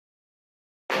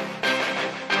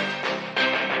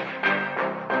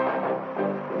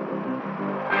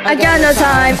I got no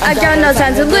time, I got no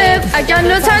time to live. I got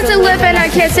no time to live and I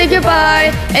can't say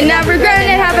goodbye. And I regret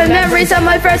it, having memories of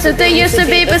my friends that they used to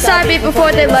be beside me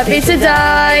before they left me to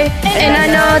die. And I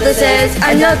know this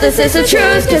is the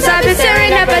truth, cause I've been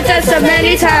staring at my death so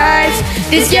many times.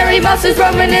 These scary monsters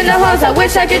roaming in the halls, I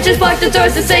wish I could just block the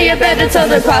doors and stay in bed until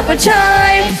the clock would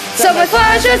chime. So my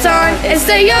flashlights on and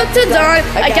stay up to dawn.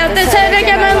 I got this headache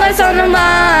and my life's on the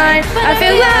line. I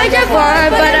feel like I've won,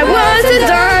 but I wasn't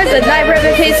done. The night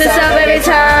ripping pieces up every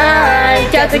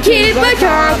time. Got to keep my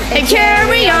calm and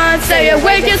carry on. Stay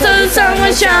awake until the sun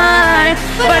will shine.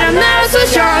 But I'm not so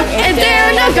strong and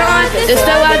they're not gone. There's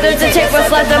no other to take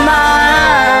what's left of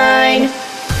mine.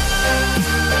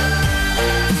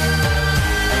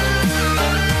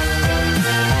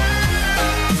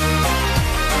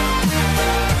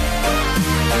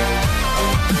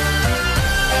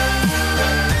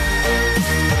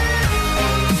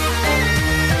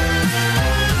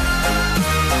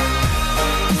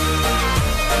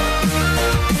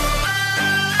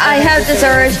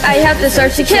 I have this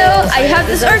urge to kill. I have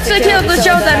this urge to kill to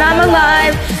show that I'm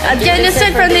alive. I'm getting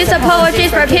sick from these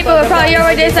apologies for people with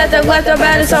priorities that have left don't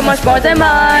matter so much more than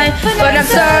mine. But I'm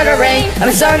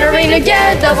stuttering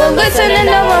again. No one listen and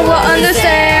no one will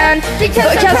understand.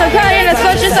 Because I'm crying as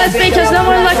much as I speak, cause no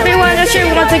one likes me when I should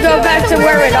want to go back to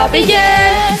where it all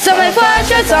began. So my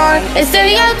flashlight's on and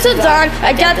staying up till dawn.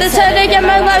 I got this headache and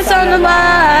my life's on the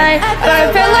line. But I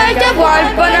feel like I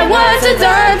won, but I wasn't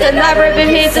done. The night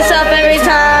ripping pieces up every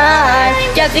time.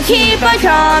 Got to keep my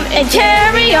calm and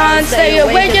carry on. Stay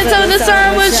awake until the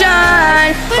sun will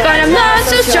shine. But I'm not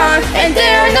so strong and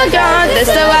they're not gone. There's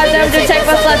still out there to take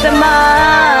what's left of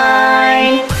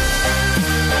mine.